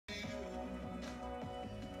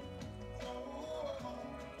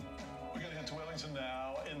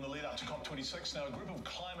26 now. A group of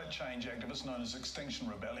climate change activists known as Extinction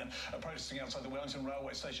Rebellion are protesting outside the Wellington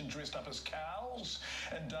railway station dressed up as cows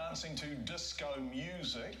and dancing to disco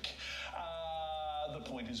music. The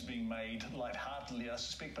point is being made lightheartedly, I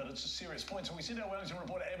suspect, but it's a serious point. So we sent our Wellington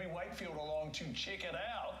reporter Abby Wakefield along to check it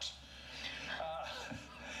out.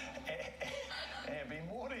 Abby,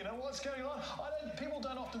 morning. You know what's going on? People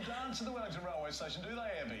don't often dance at the Wellington railway station, do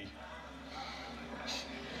they, Abby?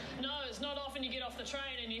 No, it's not often you get off the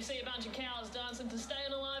train and you see a bunch of cows dancing to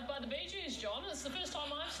Staying Alive by the Bee Gees, John. It's the first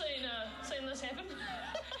time I've seen this happen.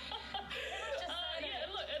 Yeah,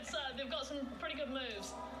 look, they've got some pretty good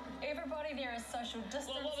moves. Everybody there is social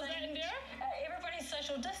distancing. What was that, Indira? Everybody's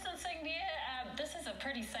social distancing there. This is a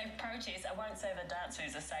pretty safe protest. I won't say the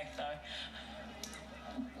dancers are safe, though.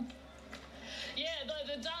 Yeah,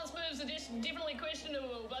 the dance moves are definitely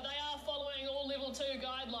questionable, but they are following all level 2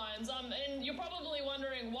 guidelines. And you're probably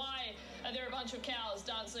wondering why are there a bunch of cows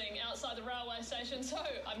dancing outside the railway station. So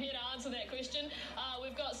I'm here to answer that question.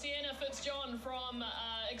 We've got Sienna Fitzjohn from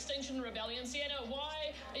Extinction Rebellion. Sienna,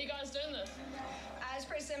 why are you guys doing this? It's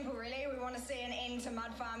pretty simple, really. We want to see an end to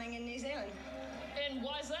mud farming in New Zealand. And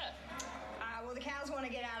why is that? Well, the cows want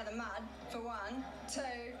to get out of the mud, for one. 2,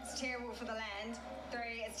 it's terrible for the land.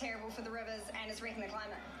 3, it's terrible for the rivers, and it's wrecking the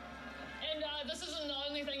climate. And this isn't the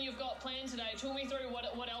only thing you've got planned today. Talk me through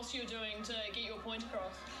what else you're doing to get your point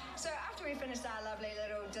across. So after we finished our lovely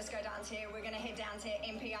little disco dance here, we're going to head down to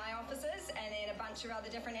MPI offices and then a bunch of other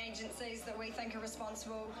different agencies that we think are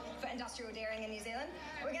responsible for industrial dairying in New Zealand.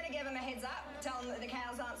 We're going to give them a heads up, tell them that the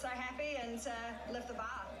cows aren't so happy, and to lift the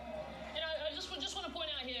bar. I just want to point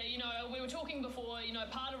out here, we were talking before,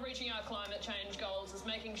 part of reaching our climate change goals is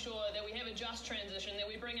making sure that we have a just transition, that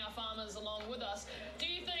we bring our farmers along with us. Do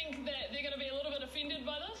you think that they're going to be a little bit offended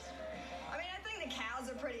by this? I mean, I think the cows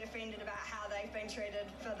are pretty offended about how they've been treated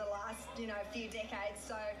for the last, few decades,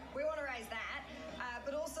 so we want to raise that.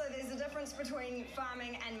 But also there's a difference between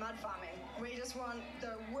farming and mud farming. We just want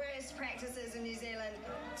the worst practices in New Zealand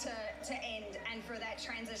to end and for that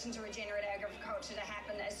transition to regenerative agriculture to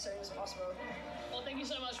happen as soon as possible. Well, thank you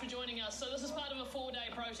so much for joining us. So this is part of a 4-day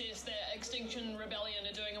protest that Extinction Rebellion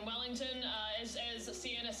are doing in Wellington. As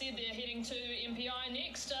Sienna said, they're heading to MPI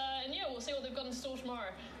next. And yeah, we'll see what they've got in store tomorrow.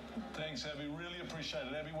 Thanks, Abby. Really appreciate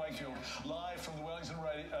it. Abby Wakefield, live from the Wellington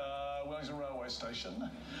railway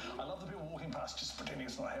station. I love the people walking past just pretending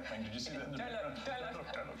it's not happening. Did you see that in the background?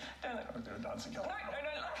 Don't look. They're dancing. No.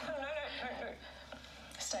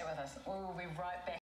 Stay with us. We will be right back.